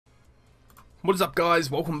What is up,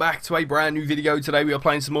 guys? Welcome back to a brand new video. Today we are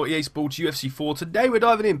playing some more EA Sports UFC 4. Today we're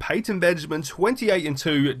diving in Peyton Benjamin,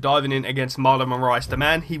 28-2, diving in against Marlon Moraes. The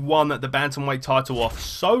man, he won the bantamweight title off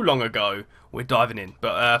so long ago. We're diving in.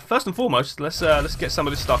 But first and foremost, let's get some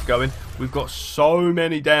of this stuff going. We've got so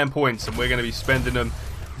many damn points and we're going to be spending them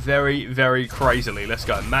very, very crazily. Let's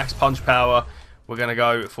go. Max punch power. We're going to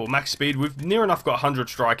go for max speed. We've near enough got 100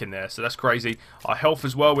 strike in there, so that's crazy. Our health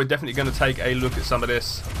as well. We're definitely going to take a look at some of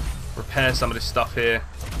this. Repair some of this stuff here,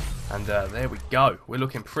 and there we go. We're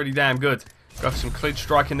looking pretty damn good. Go for some clinch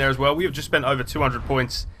strike in there as well. We have just spent over 200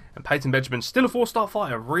 points, and Peyton Benjamin still a 4-star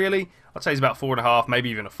fighter. Really? I'd say he's about 4.5, maybe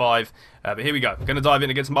even a 5. But here we go. We're going to dive in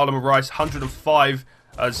against Marlon Moraes.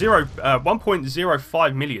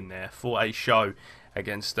 1.05 million there for a show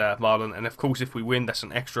against Marlon, and of course if we win, that's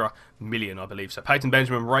an extra million, I believe. So Peyton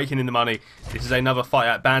Benjamin raking in the money. This is another fight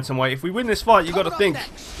at bantamweight. If we win this fight, you've got to think,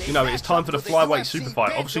 you know, it's time for the flyweight super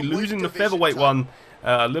fight. Obviously losing the featherweight one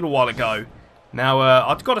a little while ago. Now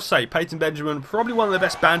I've got to say, Peyton Benjamin, probably one of the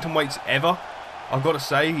best bantamweights ever. I've got to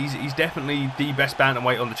say, he's definitely the best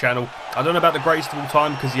bantamweight on the channel. I don't know about the greatest of all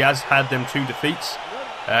time because he has had them 2 defeats.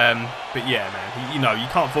 But yeah, man, you know, you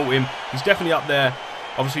can't fault him. He's definitely up there.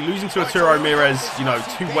 Obviously losing to Arturo Ramirez, you know,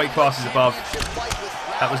 2 weight classes above,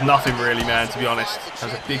 that was nothing really, man, to be honest.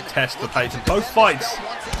 That was a big test for Peyton. Both fights,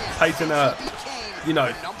 Peyton, you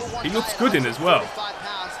know, he looks good in as well.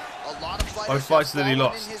 Both fights that he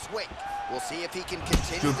lost.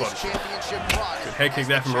 Good body. Good head kick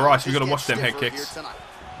there from Moraes. You've got to watch them head kicks.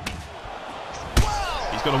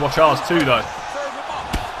 He's got to watch ours too, though.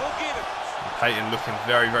 Peyton looking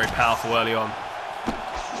very, very powerful early on.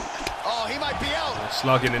 He might be out.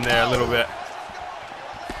 Slugging in there a little bit.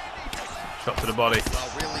 Shot to the body. Well,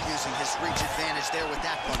 really using his reach advantage there with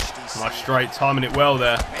that punch, DC. Nice straight, timing it well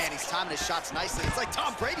there. Man, he's timing his shots nicely. It's like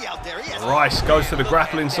Tom Brady out there. Rice goes to the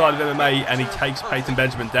grappling side of MMA and he takes Peyton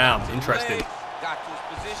Benjamin down. Interesting.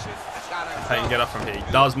 Peyton get up from here. He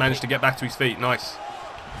does manage to get back to his feet. Nice.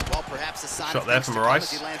 Well, perhaps a sign shot there from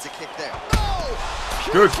Rice. Oh!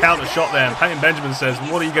 Good counter shot there. And Peyton Benjamin says,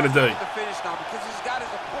 "What are you going to do?"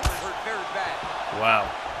 Wow.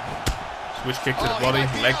 Switch kick to the body.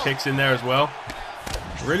 Leg kicks in there as well.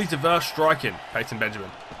 Really diverse striking, Peyton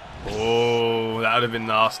Benjamin. Oh, that would have been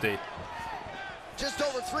nasty. Just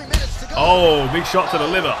over 3 minutes to go. Oh, big shot to the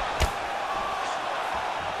liver.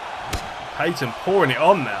 Peyton pouring it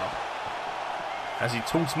on now as he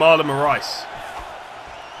taunts Marlon Moraes.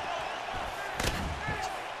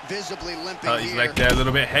 Visibly limping Hurt his leg there a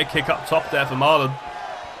little bit. Head kick up top there for Marlon.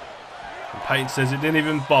 And Peyton says it didn't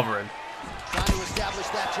even bother him. Trying to establish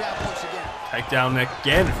that jab once again. Takedown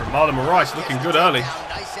again from Marlon Moraes, looking good early.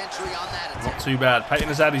 Nice entry on that attack. Not too bad. Peyton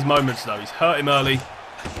has had his moments though. He's hurt him early.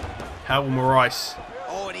 How will Moraes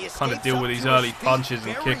kind of deal with these early punches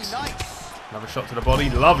and kicks? Another shot to the body.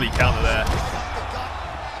 Lovely counter there.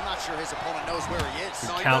 I'm not sure his opponent knows where he is.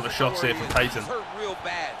 Good counter shots here from Peyton. Hurt real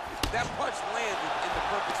bad. That punch landed in the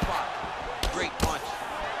perfect spot. Great punch.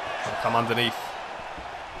 I'll come underneath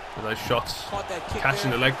for those shots.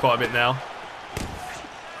 Catching the leg quite a bit now.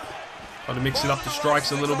 Trying to mix it up the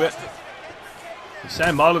strikes a little bit. He's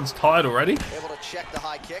saying Marlon's tired already. Able to check the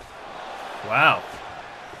high kick. Wow.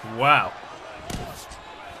 Wow.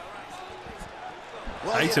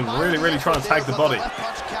 Peyton really trying to tag the body.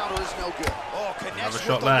 Another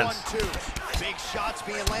shot lands. Big shots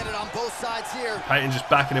being landed on both sides here. Peyton just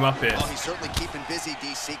backing him up here. Oh, he's certainly keeping busy,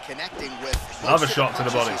 DC, connecting with another shot to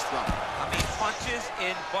the body. I mean, punches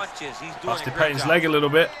in bunches. He's doing Busted Peyton's leg a little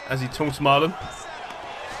bit as he taunts Marlon.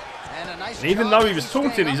 And even though he was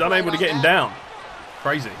taunting, he's unable to get him down.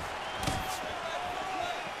 Crazy.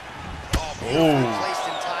 Oh.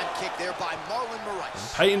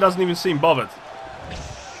 Peyton doesn't even seem bothered.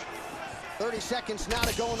 30 seconds now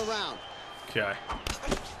to go in the round. Okay.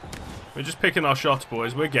 We're just picking our shots,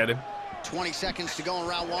 boys. We're getting. 20 seconds to go in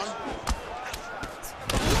round 1.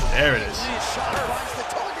 There it is.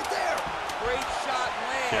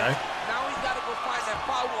 Okay.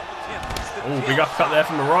 Oh, big uppercut there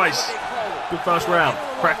from Moraes. Good first round.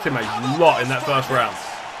 Cracked him a lot in that first round.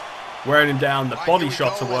 Wearing him down. The body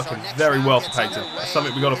shots are working very well for Peyton. That's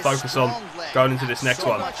something we've got to focus on going into this next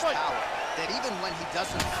one.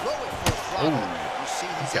 Oh,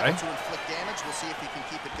 okay.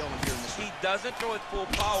 He doesn't throw it full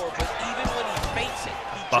power, but even when he feints it,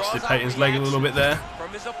 he busted Peyton's leg a little bit there. From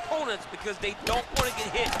his opponents because they don't want to get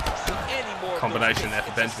hit anymore. Combination there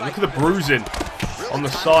for Benjamin. Look at the bruising on the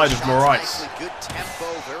side of Moraes.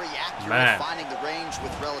 Man.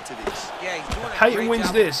 If Peyton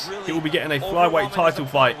wins this, he will be getting a flyweight title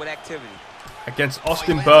fight against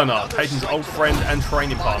Austin Bernard, Peyton's old friend and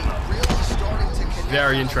training partner.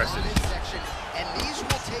 Very interesting. And these will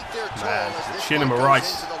take their toll Man, as this chin fight him a goes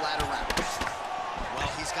rice. into the latter rounds. Well,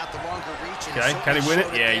 he's got the longer reach. And Okay, can he win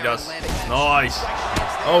it? Yeah, he does. Nice.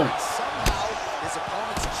 Oh.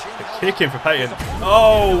 Oh, kicking for Payton.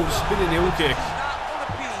 Oh, spinning heel kick.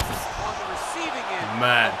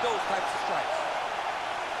 Man.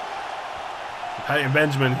 Payton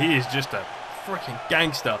Benjamin, he is just a freaking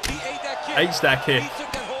gangster. Hates that kick.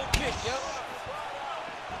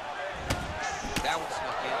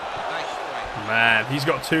 Man, he's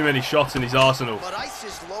got too many shots in his arsenal. But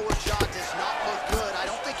Ice's lower jaw does not look good. I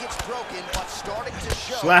don't think it's broken, but starting to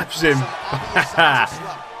show. Slaps him.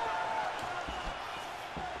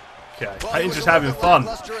 Okay, Payton's just having fun. In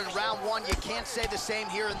round one, you can't say the same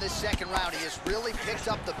here in this second round. He has really picked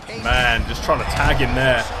up the pace. Man, just trying to tag him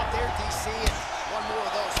there.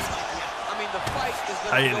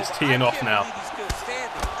 Payton is teeing off now.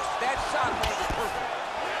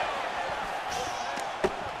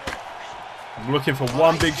 I'm looking for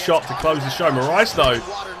one big shot to close the show. Moraes, though,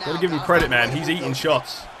 got to give him credit, man. He's eating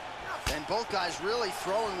shots. And both guys really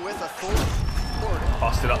throwing with authority.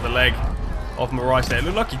 Busted up the leg of Moraes there. It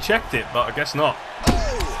looked like he checked it, but I guess not.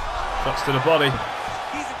 Shots to the body.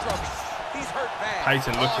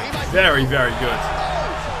 Payton looking very, very good.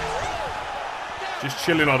 Just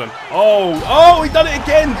chilling on him. Oh, he done it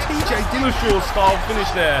again. TJ Dillashaw style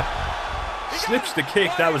finish there. Slips the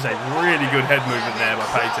kick. That was a really good head movement there by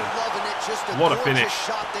Payton. What a finish.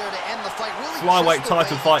 Flyweight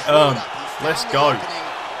title fight earned. Let's go.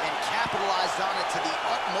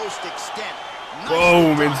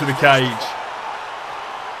 Boom, into the cage.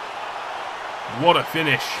 What a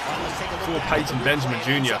finish for Payton Benjamin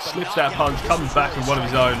Jr. Slips that punch, comes back with one of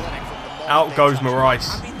his own. Out goes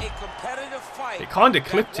Moraes. It kind of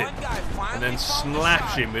clipped him and then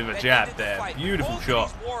slaps him with a jab there. Beautiful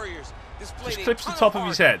shot. Just clips the top of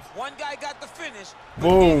his head.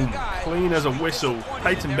 Boom. Clean as a whistle.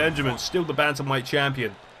 Payton Benjamin still the bantamweight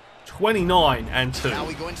champion.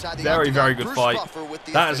 29-2. Very, very good fight.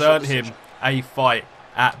 That has earned him a fight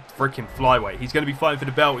at freaking Flyweight. He's going to be fighting for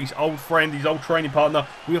the belt. His old friend, his old training partner.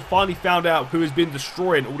 We have finally found out who has been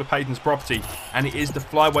destroying all of Payton's property, and it is the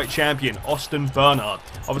Flyweight champion, Austin Bernard.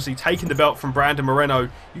 Obviously taking the belt from Brandon Moreno.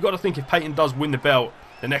 You've got to think if Payton does win the belt,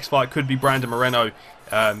 the next fight could be Brandon Moreno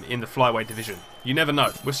in the Flyweight division. You never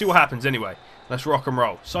know. We'll see what happens anyway. Let's rock and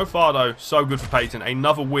roll. So far, though, so good for Payton.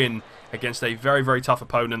 Another win against a very, very tough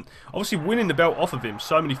opponent. Obviously, winning the belt off of him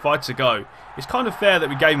so many fights ago. It's kind of fair that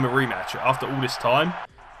we gave him a rematch after all this time.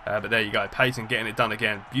 But there you go. Payton getting it done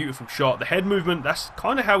again. Beautiful shot. The head movement, that's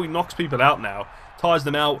kind of how he knocks people out now. Tires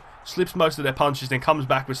them out, slips most of their punches, then comes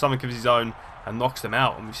back with something of his own and knocks them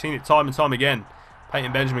out. And we've seen it time and time again.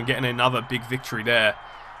 Payton Benjamin getting another big victory there.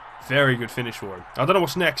 Very good finish for him. I don't know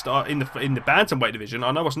what's next in the bantamweight division.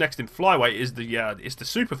 I know what's next in flyweight is the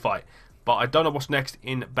super fight, but I don't know what's next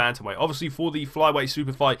in bantamweight. Obviously, for the flyweight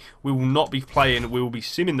super fight, we will not be playing. We will be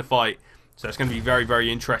simming the fight, so it's going to be very,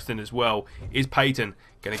 very interesting as well. Is Payton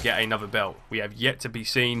going to get another belt? We have yet to be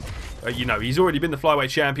seen. You know, he's already been the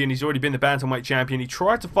flyweight champion. He's already been the bantamweight champion. He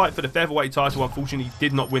tried to fight for the featherweight title. Unfortunately, he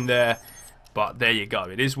did not win there. But there you go.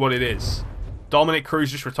 It is what it is. Dominic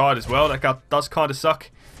Cruz just retired as well. That guy does kind of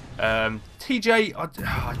suck. TJ,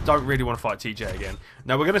 I don't really want to fight TJ again.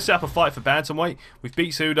 Now we're going to set up a fight for bantamweight. We've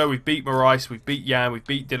beat Cejudo, we've beat Moraes, we've beat Yan, we've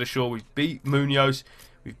beat Dillashaw, we've beat Munoz,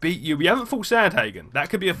 we've beat you. We haven't fought Sandhagen.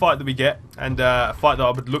 That could be a fight that we get, and a fight that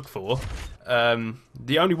I would look for.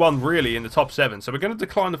 The only one really in the top 7. So we're going to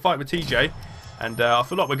decline the fight with TJ, and I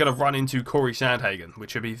feel like we're going to run into Corey Sandhagen,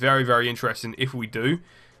 which would be very, very interesting if we do.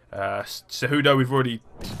 Cejudo we've already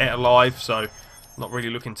ate alive, so not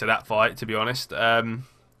really looking to that fight, to be honest.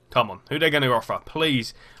 Come on, who are they going to offer?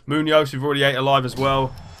 Please. Munoz, we've already ate alive as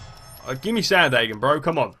well. Give me Sandhagen, bro.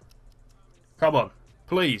 Come on. Come on.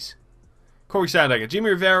 Please. Corey Sandhagen. Jimmy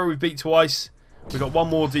Rivera, we've beat twice. We've got one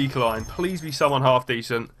more decline. Please be someone half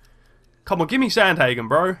decent. Come on, give me Sandhagen,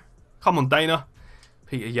 bro. Come on, Dana.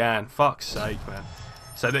 Peter Yan. Fuck's sake, man.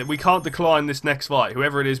 So that we can't decline this next fight.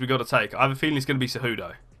 Whoever it is, we've got to take. I have a feeling it's going to be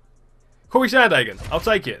Cejudo. Corey Sandhagen. I'll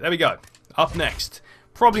take it. There we go. Up next.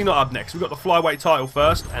 Probably not up next. We've got the flyweight title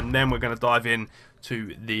first, and then we're going to dive in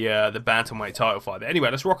to the bantamweight title fight. But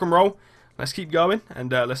anyway, let's rock and roll. Let's keep going,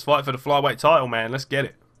 and let's fight for the flyweight title, man. Let's get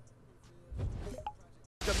it.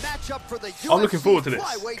 I'm looking forward to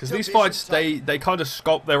this, because these fights, they kind of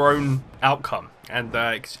sculpt their own outcome, and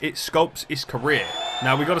it sculpts his career.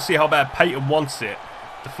 Now, we've got to see how bad Payton wants it.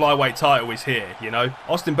 The flyweight title is here, you know.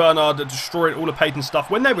 Austin Bernard destroyed all of Payton's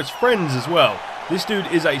stuff when they was friends as well. This dude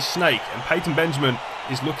is a snake, and Payton Benjamin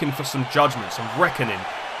is looking for some judgment, some reckoning.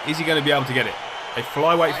 Is he going to be able to get it? A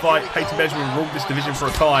flyweight fight. Payton Benjamin ruled this division for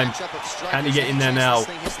a time. Can he get in there now?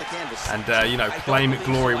 and you know, claim it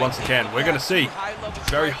glory once again. We're going to see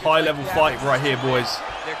very high-level fight right here, boys.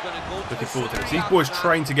 Looking forward to this. These boys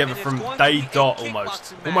train together from day dot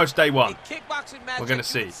almost day one. We're going to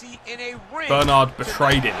see. Bernard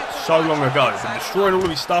betrayed him so long ago, been destroying all of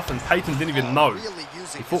his stuff, and Payton didn't even know.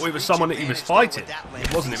 He thought it was someone that he was fighting.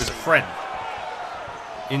 It wasn't, it was a friend.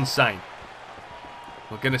 Insane.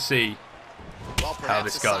 We're going to see how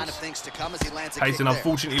this goes. Payton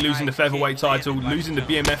unfortunately losing the featherweight title, losing the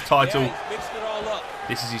BMF title.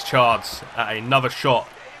 This is his chance at another shot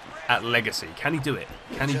at legacy. Can he do it?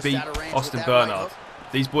 Can he beat Austin Bernard?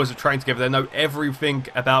 These boys have trained together. They know everything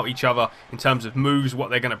about each other in terms of moves, what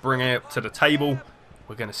they're going to bring out to the table.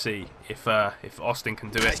 We're going to see if Austin can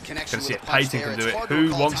do it. We're going to see if Payton can do it.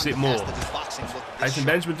 Who wants it more? Payton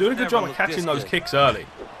Benjamin doing a good job of catching those kicks early.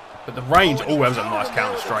 But the range, oh, that was a nice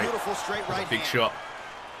counter straight. That was a big shot.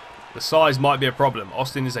 The size might be a problem.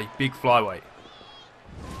 Austin is a big flyweight.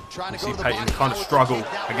 You see Payton kind of struggle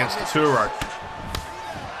against the Turo.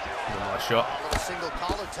 A nice shot.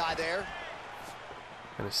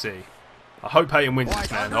 Gonna see. I hope Payton wins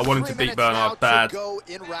this, man. I want him to beat Bernard bad.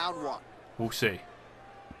 We'll see.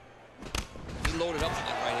 He loaded up with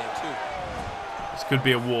that right hand too. This could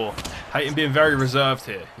be a war. Payton being very reserved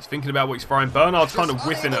here. He's thinking about what he's throwing. Bernard's kind of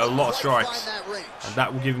whiffing at a lot of strikes, and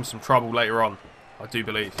that will give him some trouble later on, I do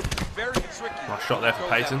believe. Nice shot there for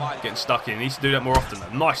Payton. Getting stuck in. He needs to do that more often, though.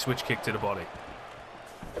 Nice switch kick to the body.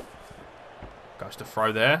 Goes to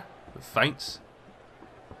throw there with feints.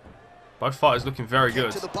 Both fighters looking very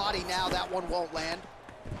good. Goes to the clinch.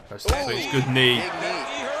 Good knee.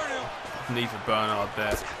 Good knee for Bernard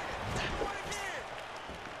there.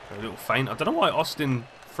 A little feint. I don't know why Austin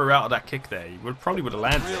threw out of that kick there. He probably would have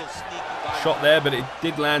landed it. Shot there, but it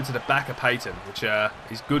did land to the back of Payton, which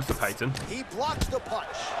is good for Payton. He blocks the punch.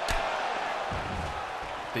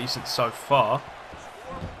 Decent so far.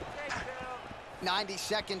 90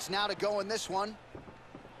 seconds now to go in this one.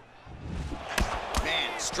 Man,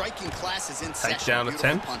 striking class is in session. Takedown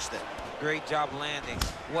attempt. Great job landing.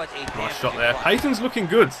 What a nice shot there. Payton's looking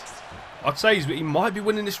good. I'd say he might be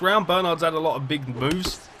winning this round. Bernard's had a lot of big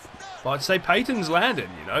moves, but I'd say Payton's landing.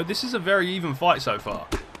 You know, this is a very even fight so far.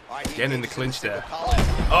 Getting in the clinch there.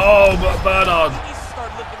 Oh, but Bernard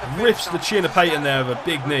rips the chin of Payton there with a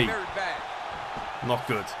big knee. Not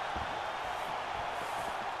good.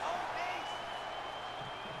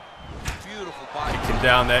 Kicking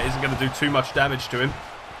down there isn't going to do too much damage to him.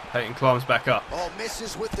 Payton climbs back up. Oh,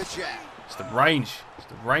 misses with the jab. It's the range. It's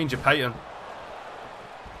the range of Payton.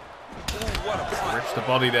 Rips the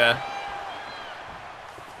body there.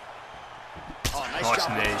 Oh, nice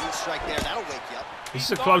knee. Strike there. That'll wake you up. This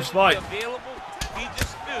is a close fight.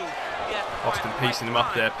 Austin piecing him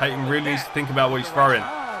up there. Payton really needs to think about what he's throwing.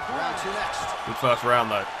 Good first round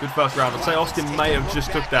though. Good first round. I'd say Austin may have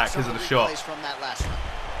just took that because of the shot.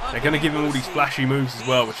 They're going to give him all these flashy moves as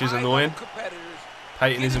well, which is annoying.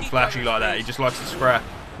 Payton isn't flashy like that. He just likes to scrap.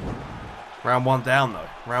 Round one down though.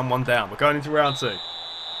 Round one down. We're going into round two.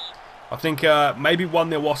 I think maybe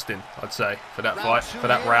 1-0 Austin, I'd say, for that fight, for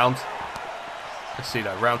that round. Let's see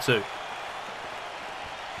though, round two.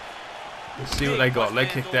 Let's see what they got. Leg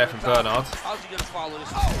kick there from Bernard.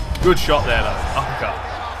 Good shot there though. Uppercut.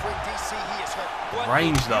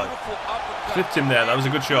 Range though. Flipped him there. That was a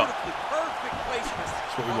good shot.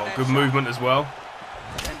 That's what we want. Good movement as well.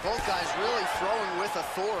 And both guys really throwing with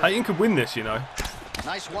authority. Payton could win this, you know.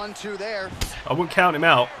 Nice 1-2 there. I wouldn't count him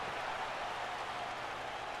out.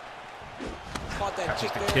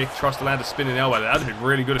 Catches the kick. Tries to land a spinning elbow. That would have been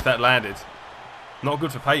really good if that landed. Not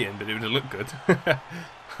good for Payton, but it would have looked good.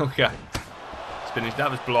 Okay. Spinning. That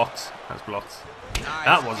was blocked. That was blocked.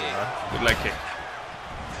 That wasn't though. Good leg kick.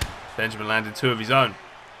 Benjamin landed 2 of his own.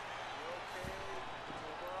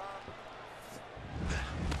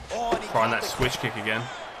 Trying that switch kick again.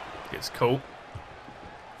 Gets caught.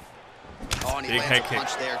 Oh, and he big head kick.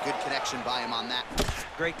 There. Good connection by him on that.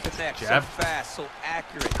 Great connect. Jab. So fast, so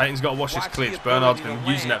accurate. Payton's got to watch his clinch. Bernard's been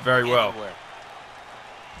using that very well.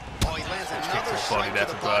 Oh, he lands kick to the body there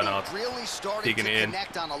for Bernard. Really digging it in.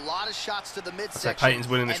 On a lot of shots to the So Payton's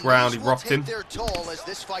winning this round. He rocked him.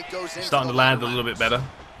 Starting to land a little bit better.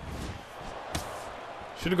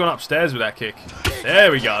 Should have gone upstairs with that kick.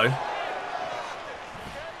 There we go.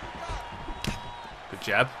 Good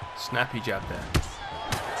jab. Snappy jab there.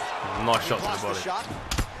 Nice shot to the body.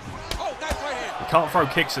 You can't throw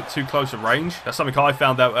kicks at too close a range. That's something I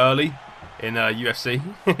found out early in UFC,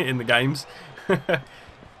 in the games.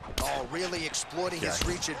 Oh, really exploiting his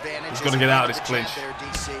reach advantage. He's got to get out of this clinch.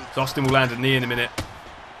 Austin will land a knee in a minute.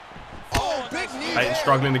 Oh, big knee. Payton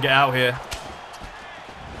struggling to get out here.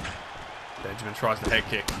 Benjamin tries the head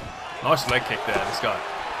kick. Nice leg kick there, this guy.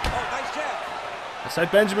 Oh, nice jab. I say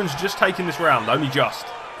Benjamin's just taking this round, only just.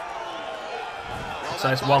 I'd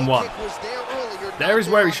say it's 1-1. There is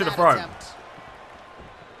where he should have thrown.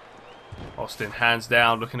 Austin, hands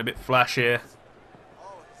down, looking a bit flash here.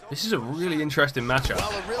 This is a really interesting matchup.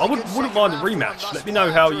 I wouldn't mind a rematch. Let me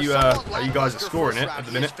know how you guys are scoring it at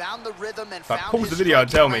the minute. If I pause the video and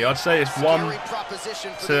tell me, I'd say it's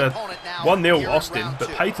 1-0 Austin, but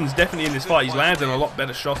Payton's definitely in this fight. He's landing a lot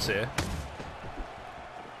better shots here.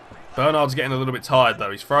 Bernard's getting a little bit tired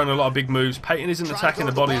though. He's throwing a lot of big moves. Payton isn't attacking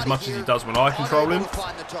the body as much as he does when I control him.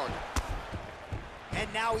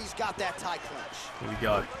 And now he's got that tie clinch. Here we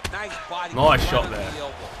go. Nice shot there.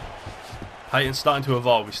 Payton's starting to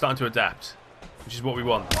evolve. He's starting to adapt, which is what we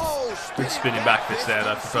want. Good spinning back fist there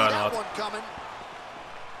though for Bernard.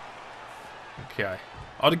 Okay.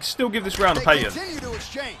 I'd still give this round to Payton.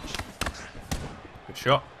 Good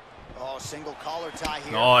shot. Single collar tie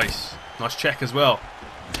here. Nice. Nice check as well.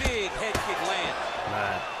 Big head kick land.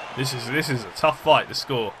 Man, this is a tough fight to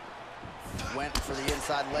score. Went for the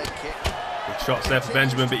inside leg kick. Good shots there for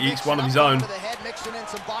Benjamin, but he eats one of his own. Now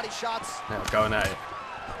going at it.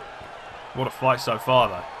 What a fight so far,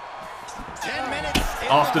 though. 10 minutes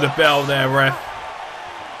After the bell there, ref.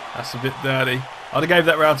 That's a bit dirty. I'd have gave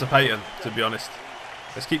that round to Payton, to be honest.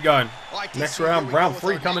 Let's keep going. Next round, round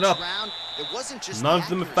 3 coming up. None of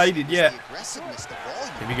them have faded yet.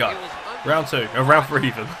 Here we go. Round 2. Oh, round 3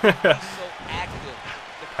 even.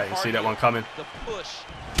 Payton, see that one coming.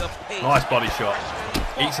 Nice body shot.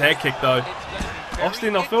 Eats a head kick, though.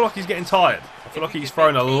 Austin, I feel like he's getting tired. I feel like he's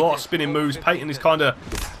throwing a lot of spinning moves. Payton is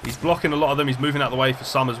he's blocking a lot of them. He's moving out of the way for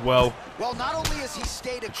some as well. Well, not only has he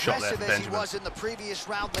stayed aggressive as he was in the previous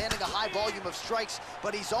round, landing a high volume of strikes,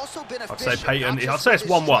 but he's also been efficient. I'd say Payton. I'd say it's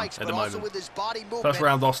 1-1 at the moment. First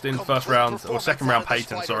round Austin, second round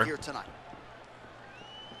Payton. Sorry.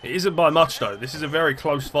 It isn't by much though. This is a very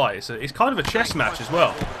close fight. It's kind of a chess match as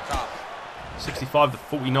well. 65 to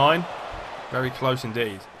 49. Very close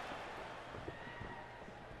indeed.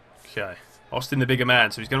 Okay. Austin the bigger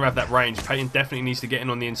man, so he's going to have that range. Payton definitely needs to get in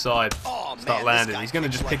on the inside. Start landing. He's going to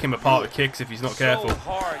just pick him apart with kicks if he's not careful.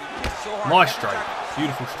 Nice straight.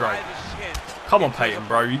 Beautiful straight. Come on, Payton,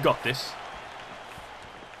 bro. You got this.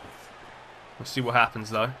 We'll see what happens,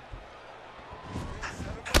 though.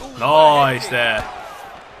 Nice there.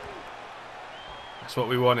 That's what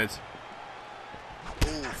we wanted.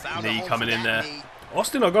 Knee coming in there.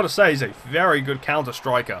 Austin, I've got to say, is a very good counter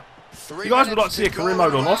striker. You guys would like to see a career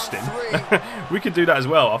mode on Austin. We could do that as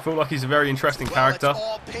well. I feel like he's a very interesting character.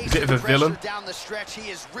 He's a bit of a villain.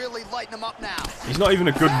 He's not even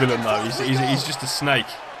a good villain though. He's just a snake.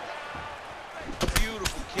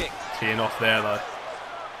 Beautiful kick. Teeing off there though.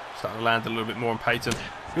 Starting to land a little bit more on Payton.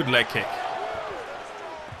 Good leg kick.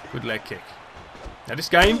 Good leg kick. Now this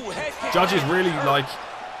game, judges really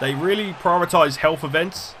they really prioritise health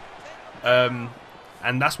events.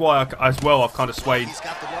 And that's why I've kind of swayed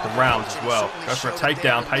the rounds as well. Goes for a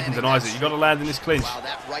takedown, Payton denies it. You've got to land in this clinch. Wow,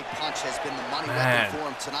 that right punch has been the money weapon for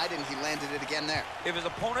him tonight, and he landed it again there. If his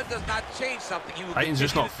opponent does not change something, he will Payton's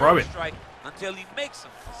just not throwing throwing. until he makes him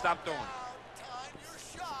stop throwing.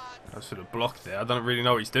 I sort of blocked there. I don't really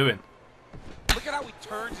know what he's doing. Look at how he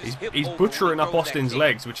turns his hip He's over butchering when up he throws Austin's that kick.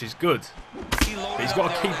 legs, which is good. But he's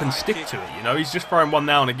got to keep and stick to it, you know? He's just throwing one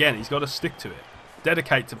now and again. He's got to stick to it.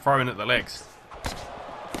 Dedicate to throwing at the legs.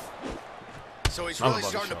 So he's really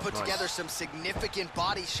starting to put together some significant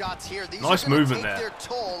body shots here. These nice movement there. their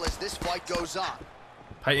toll as this fight goes on.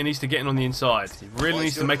 Payton needs to get in on the inside. He really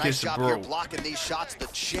needs to make this a brawl. Blocking these shots. The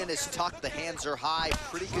chin is tucked, the hands are high.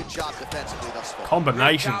 Pretty good job defensively thus far.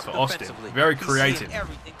 Combinations for Austin. Very creative.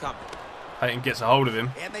 Payton gets a hold of him.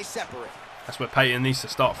 And they separate. That's where Payton needs to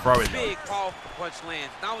start throwing. Big powerful punch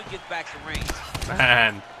lands. Now he gets back to range.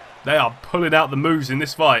 Man, they are pulling out the moves in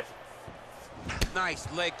this fight. Nice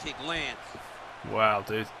leg kick lands. Wow,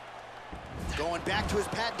 dude. Going back to his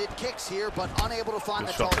patented kicks here, but unable to find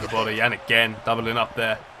the shot target. to the body, and again, doubling up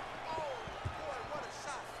there.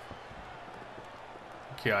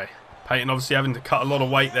 Okay. Payton obviously having to cut a lot of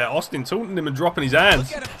weight there. Austin taunting him and dropping his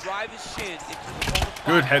hands. Look at him drive his shin into the opponent's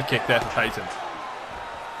Good head kick there for Payton.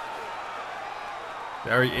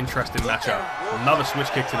 Very interesting matchup. Another switch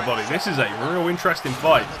kick to the body. This is a real interesting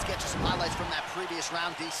fight. Let's get you some highlights from that previous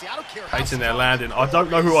round, DC. I don't care Payton there landing. I don't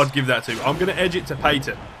know who I'd give that to. I'm going to edge it to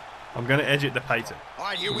Payton. I'm going to edge it to Payton.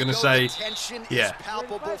 Right, I'm going to say, yeah. I'm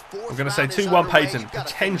going to say 2-1 Payton.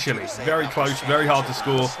 Potentially. Very close, very hard to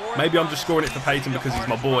score. Maybe I'm just scoring it for Payton because he's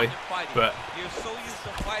my boy. But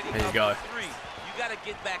there you go.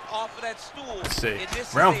 Let's see.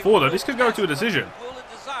 Round 4 though. This could go to a decision.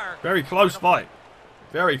 Very close fight.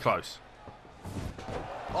 Very close.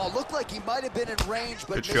 Oh, looked like he might have been in range,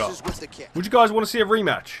 but misses with the kick. Would you guys want to see a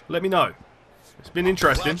rematch? Let me know. It's been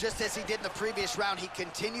interesting. Well, just as he did in the previous round, he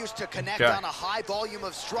continues to connect on a high volume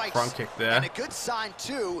of strikes. Front kick there. And a good sign,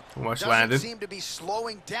 too. Almost doesn't landed. Seem to be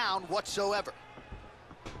slowing down whatsoever.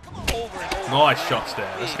 Nice shots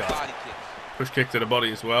there. Let's go. Push kick to the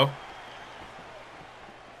body as well.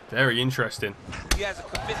 Very interesting.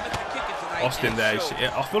 Austin there.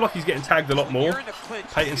 I feel like he's getting tagged a lot more.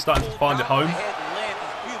 Payton's starting to find it home.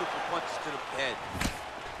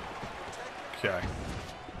 Okay.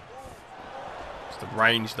 It's the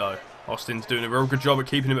range though. Austin's doing a real good job at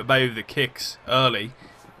keeping him at bay with the kicks early.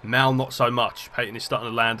 Mal not so much. Payton is starting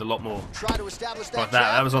to land a lot more. Like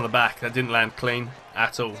that was on the back. That didn't land clean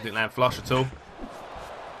at all. Didn't land flush at all.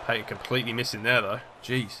 Payton completely missing there though.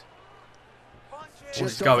 Jeez. What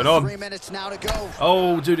is going on? 3 minutes now to go.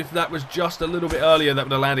 Oh, dude, if that was just a little bit earlier, that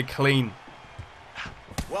would have landed clean.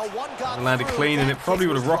 Well, one got landed clean, and it probably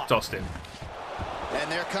would have rocked Austin. And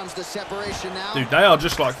there comes the separation now. Dude, they are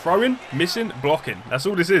just like throwing, missing, blocking. That's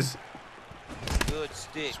all this is. Good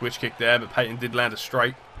stick. Switch kick there, but Payton did land a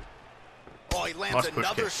straight. Oh, he lands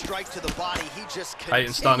another strike to the body. He just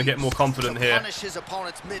Payton's starting to get more confident here. Punish his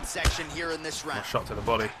opponent's midsection here in this round. Nice shot to the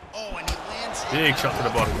body. Oh, and he lands big shot to the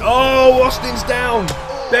body. Oh, Austin's down.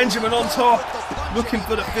 Benjamin on top, looking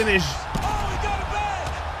for the finish. Oh, he got it back.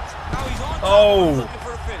 Now he's on top. Oh, Looking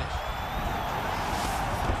for a finish.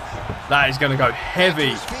 that is going to go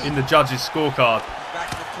heavy in the judges' scorecard. Back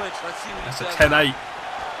to the clinch. Let's see what That's a he does. 10-8.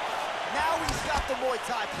 Now he's got the Muay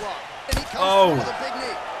Thai plug. And he comes with a big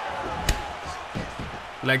knee.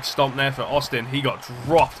 Leg stomp there for Austin. He got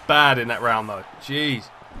dropped bad in that round though. Jeez.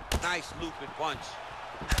 Nice looping punch.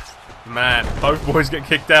 Man, both boys get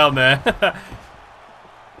kicked down there.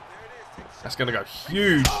 That's going to go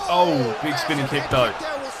huge. Oh, big spinning kick though.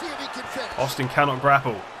 Austin cannot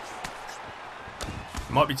grapple.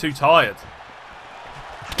 Might be too tired.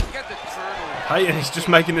 Payton is just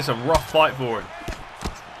making this a rough fight for him.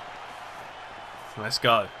 Let's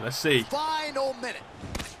go. Let's see. Final minute.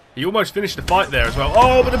 He almost finished the fight there as well.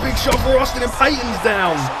 Oh, but a big shot for Austin and Payton's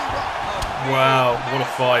down. Wow, what a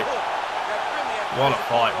fight. What a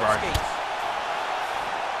fight,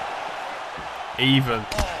 bro. Even.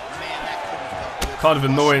 Kind of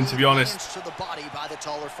annoying, to be honest.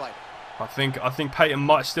 I think Payton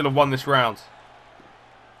might still have won this round.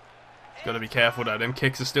 Got to be careful though. Them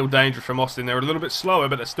kicks are still dangerous from Austin. They're a little bit slower,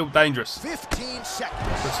 but they're still dangerous. 15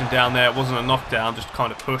 seconds. Puts him down there. It wasn't a knockdown, just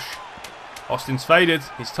kind of push. Austin's faded.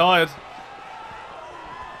 He's tired.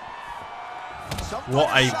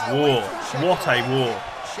 What a war. What a war.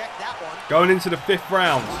 Going into the 5th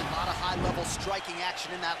round.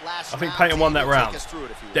 I think Payton won that round.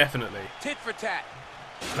 Definitely. Tit for tat.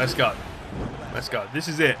 Let's go. Let's go. This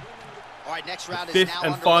is it. All right, next round The 5th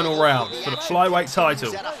and final round for the flyweight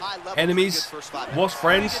title. Enemies was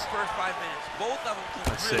friends.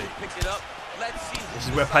 Let's see. This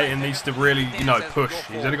is where Payton needs to really, push.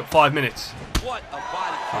 He's only got 5 minutes.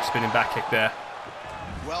 Nice spinning back kick there.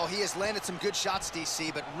 Well, he has landed some good shots,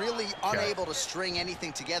 DC, but really unable to string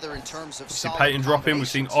anything together in terms of. We've seen Payton drop him. We've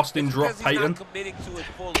seen Austin drop Payton.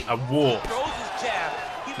 A war.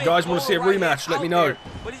 If you guys want to see a rematch, let me know.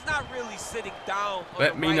 But he's not really sitting down.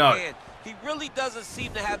 Let me know. He really doesn't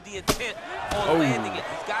seem to have the intent on landing it.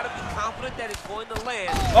 He's got to be confident that it's going to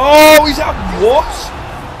land. Oh, he's out. What?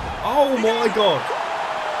 Oh my God.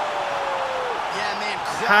 Yeah, man.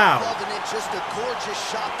 How? Just a gorgeous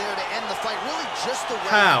shot there to end the fight. Really just the way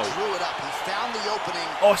How? he drew it up. He found the opening.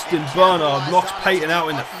 Austin Bernard knocks Payton out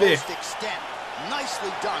in the 5th.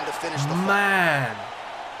 Nicely done to finish the Man.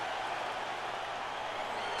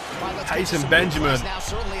 Payton Benjamin.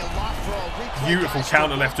 Beautiful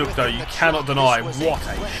counter left hook though. You cannot deny. What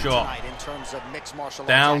a shot.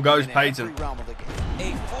 Down goes Payton.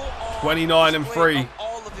 29-3.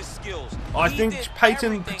 I think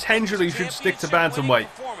Payton potentially should stick to bantamweight.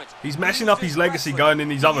 He's messing up his legacy going in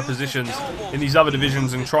these other positions, in these other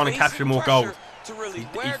divisions, and trying to capture more gold. He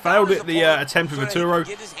failed at the attempt with Arturo.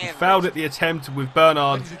 He failed at the attempt with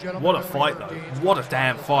Bernard. What a fight, though. What a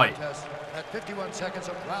damn fight.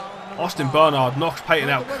 Austin Bernard knocks Payton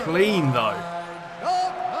out clean, though.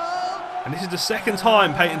 And this is the 2nd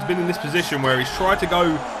time Payton's been in this position where he's tried to go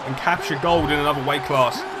and capture gold in another weight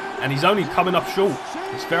class, and he's only coming up short.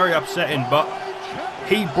 It's very upsetting, but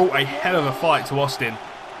he brought a hell of a fight to Austin.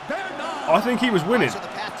 I think he was winning.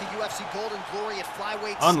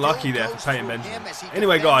 Unlucky there for Payton Benjamin.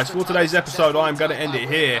 Anyway, guys, for today's episode, I am going to end it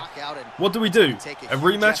here. What do? A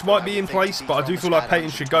rematch might be in place, but I do feel like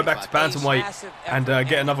Payton should go back to bantamweight and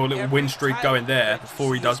get another little win streak going there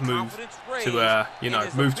before he does move to, you know,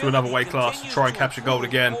 move to another weight class to try and capture gold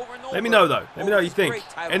again. Let me know, though. Let me know what you think.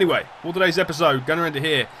 Anyway, for today's episode, going to end it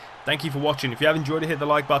here. Thank you for watching. If you have enjoyed it, hit the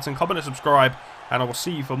like button, comment and subscribe, and I will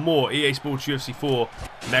see you for more EA Sports UFC 4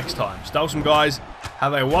 next time. Stay awesome, guys.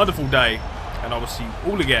 Have a wonderful day, and I will see you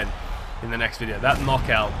all again in the next video. That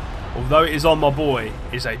knockout, although it is on my boy,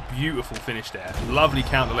 is a beautiful finish there. Lovely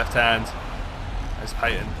counter left hand as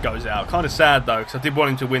Payton goes out. Kind of sad, though, because I did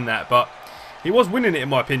want him to win that, but he was winning it, in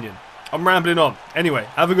my opinion. I'm rambling on. Anyway,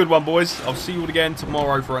 have a good one, boys. I'll see you all again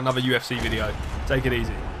tomorrow for another UFC video. Take it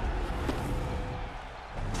easy.